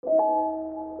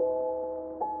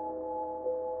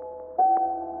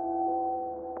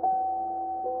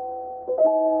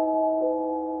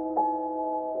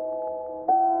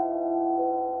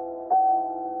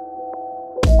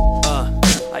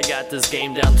this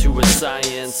game down to a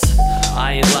science.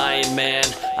 I ain't lying, man,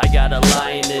 I got a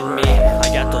lion in me.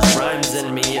 I got those rhymes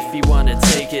in me, if you wanna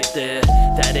take it there.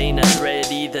 That ain't a threat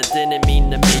either, didn't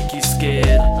mean to make you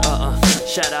scared.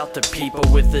 Shout out to people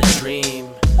with a dream,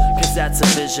 cause that's a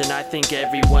vision I think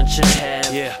everyone should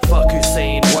have. Yeah. Fuck who's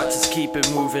saying what, just keep it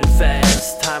moving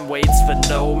fast. Time waits for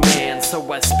no man,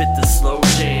 so I spit the slow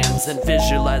jams and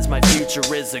visualize my future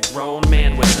as a grown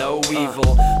man with no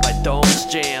evil. My dome's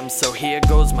jammed, so here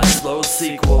goes my slow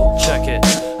sequel. Check it,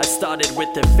 I started with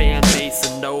a fan base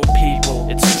and no people.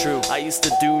 It's true, I used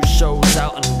to do shows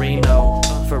out in Reno.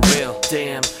 For real,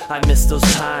 damn, I miss those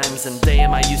times. And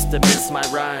damn, I used to miss my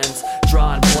rhymes.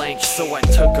 Drawing blank, so I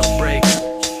took a break.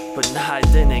 But nah, I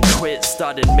didn't quit,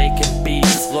 started making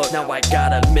beats. Look, now I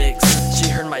got a mix. She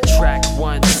heard my track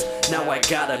once, now I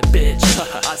got a bitch.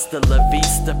 Hasta la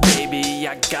vista, baby,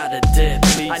 I got a dip.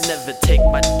 I never take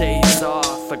my days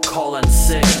off or call in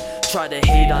sick. Try to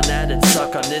hate on that and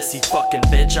suck on this, you fucking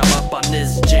bitch. I'm up on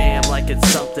this jam like it's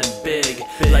something big.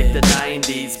 Like the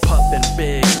 90s, puffin'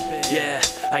 big. Yeah,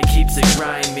 I keeps it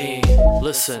grimy.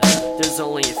 Listen, there's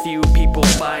only a few people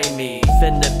by me.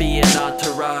 Finna be an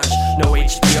entourage, no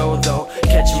HBO though.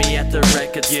 Catch me at the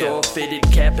record store, fitted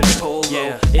cap and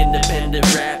polo.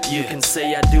 Independent rap, you can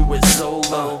say I do it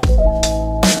solo.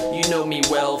 You know me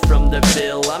well from the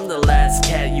bill. I'm the last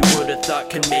cat you would've thought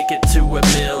could make it to a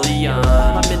million.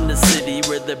 I'm in the city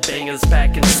where the bangers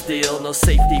packing steel. No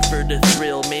safety for the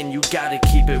thrill, man, you gotta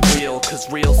keep it real. Cause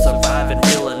real survive and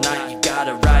real or not, you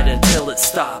gotta ride until it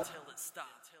stops.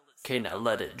 Okay, now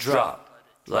let it drop.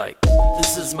 Like,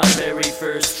 this is my very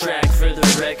first track for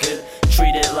the record.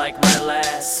 Treat it like my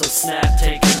last, so snap,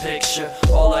 take a picture.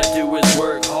 All I do is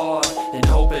work hard and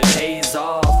hope it pays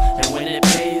off. And when it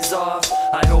pays off,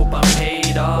 I hope I'm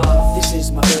paid off. This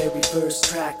is my very first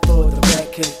track for the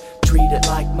record. Treat it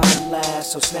like my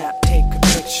last, so snap, take a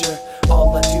picture.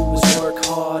 All I do is work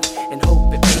hard and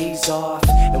hope it pays off.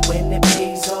 And when it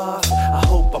pays off, I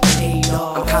hope I'm paid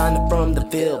off. I'm kinda from the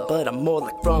Ville, but I'm more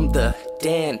like from the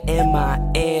Dan,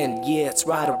 M-I-N. Yeah, it's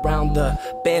right around the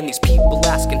bend. These people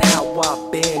asking how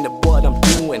I've been and what I'm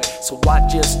doing, so I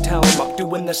just tell them I'm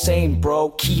doing the same, bro,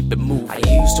 keep it moving. I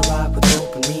used to rock with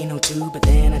open Reno too, but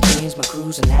then I changed my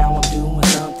cruise and now I'm doing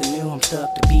something new. I'm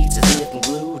stuck to beats as if I'm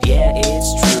glued, yeah,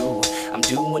 it's true. I'm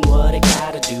doing what I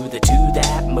gotta do to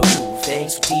that move.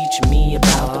 Thanks for teaching me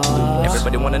about the blues.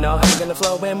 Everybody wanna know how we're gonna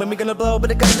flow and when we gonna blow,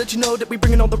 but I gotta let you know that we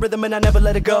bringing all the rhythm and I never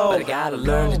let it go. But I gotta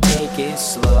learn to take it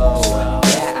slow.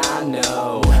 Yeah, I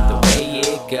know the way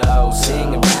it goes.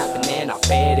 Singing, rapping, and our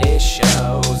fetish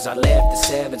shows. I left the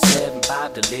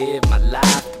 775 to live my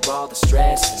life through all the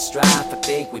stress and strife. I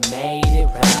think we made it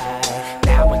right.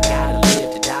 Now I gotta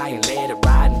live to die and let it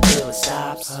ride until it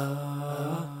stops.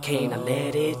 Can't I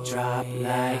let it drop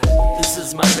like? This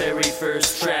is my very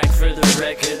first track for the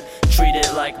record. Treat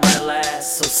it like my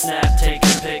last, so snap, take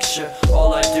a picture.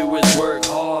 All I do is work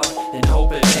hard and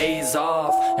hope it pays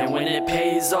off. And when it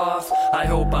pays off, I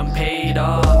hope I'm paid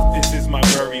off. This is my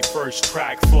very first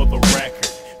track for the record.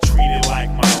 Treat it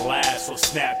like my last, so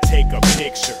snap, take a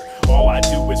picture. All I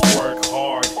do is work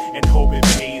hard and hope it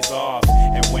pays off.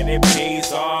 And when it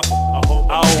pays off,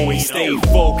 I always stay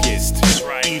focused.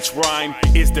 Each rhyme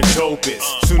is the dopest.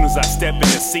 Soon as I step in the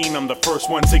scene, I'm the first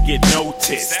one to get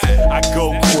noticed. I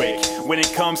go quick when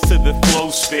it comes to the flow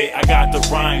spit. I got the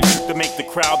rhymes to make the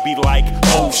crowd be like,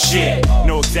 oh shit.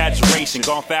 No exaggeration,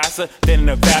 gone faster than an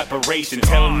evaporation.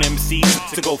 Telling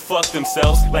MCs to go fuck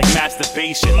themselves like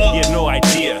masturbation. You have no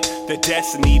idea the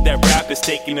destiny that rap is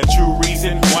taking. The true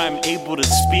reason why I'm able to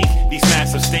speak these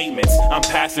massive statements. I'm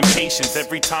passing patience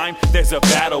every time there's a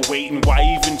battle waiting.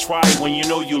 Why even try when you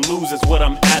know you lose is what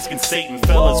I'm asking Satan.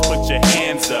 Fellas, put your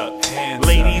hands up.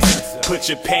 Ladies, put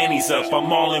your panties up.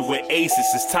 I'm all in with aces,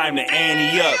 it's time to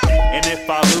ante up. And if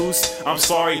I lose, I'm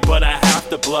sorry, but I have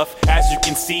to bluff. As you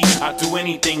can see, I'll do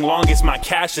anything long as my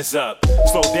cash is up.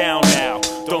 Slow down now,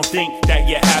 don't think that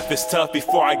you're half as tough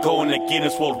before I go in the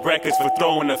Guinness World Records for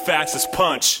throwing the fastest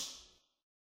punch.